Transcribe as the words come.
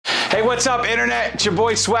Hey, what's up, Internet? It's your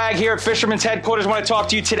boy Swag here at Fisherman's Headquarters. I want to talk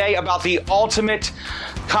to you today about the ultimate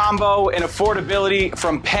combo and affordability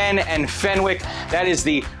from Penn and Fenwick. That is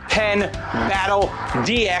the Penn Battle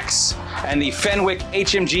DX and the Fenwick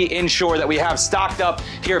HMG Inshore that we have stocked up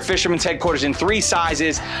here at Fisherman's Headquarters in 3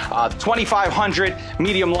 sizes, 2500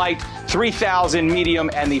 medium light, 3000 medium,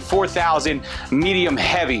 and the 4000 medium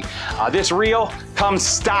heavy. This reel comes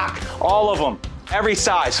stock, all of them. Every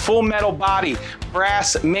size, full metal body,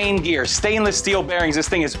 brass main gear, stainless steel bearings. This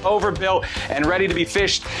thing is overbuilt and ready to be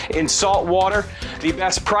fished in salt water. The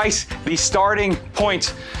best price, the starting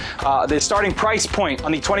price point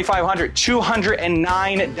on the 2500,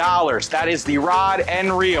 $209. That is the rod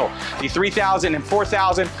and reel. The 3000 and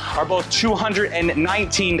 4000 are both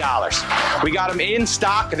 $219. We got them in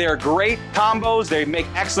stock. They're great combos. They make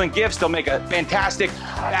excellent gifts. They'll make a fantastic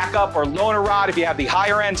backup or loaner rod if you have the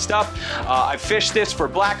higher end stuff. I fished this for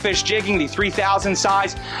Blackfish Jigging, the 3000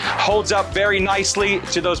 size. Holds up very nicely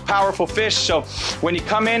to those powerful fish. So when you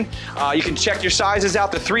come in, you can check your sizes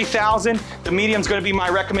out. The 3000, the medium is going to be my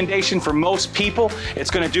recommendation for most people. It's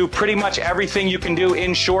going to do pretty much everything you can do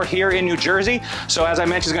inshore here in New Jersey. So as I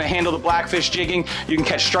mentioned, it's going to handle the Blackfish Jigging. You can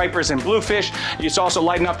catch stripers and bluefish. It's also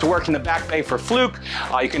light enough to work in the back bay for fluke.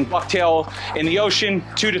 You can bucktail in the ocean,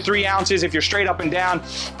 2 to 3 ounces. If you're straight up and down,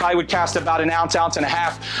 probably would cast about an ounce, ounce and a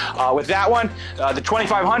half with that one. The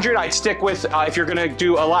 2500, I'd stick with if you're going to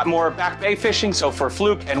do a lot more back bay fishing. So for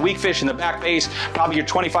fluke and weakfish in the back bays, probably your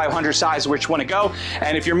 2500 size where you want to go.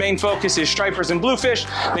 And if your main focus is stripers and bluefish,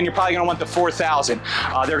 then you're probably going to want the 4000.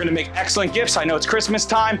 They're going to make excellent gifts. I know it's Christmas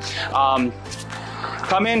time.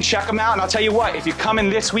 Come in, check them out, and I'll tell you what, if you come in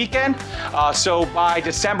this weekend, so by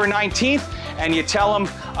December 19th, and you tell them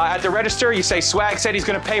at the register, you say Swag said he's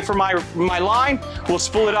going to pay for my line, we'll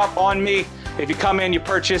spool it up on me. If you come in, you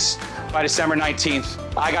purchase by December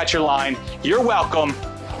 19th, I got your line. You're welcome.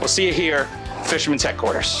 We'll see you here, Fisherman's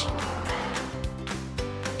Headquarters.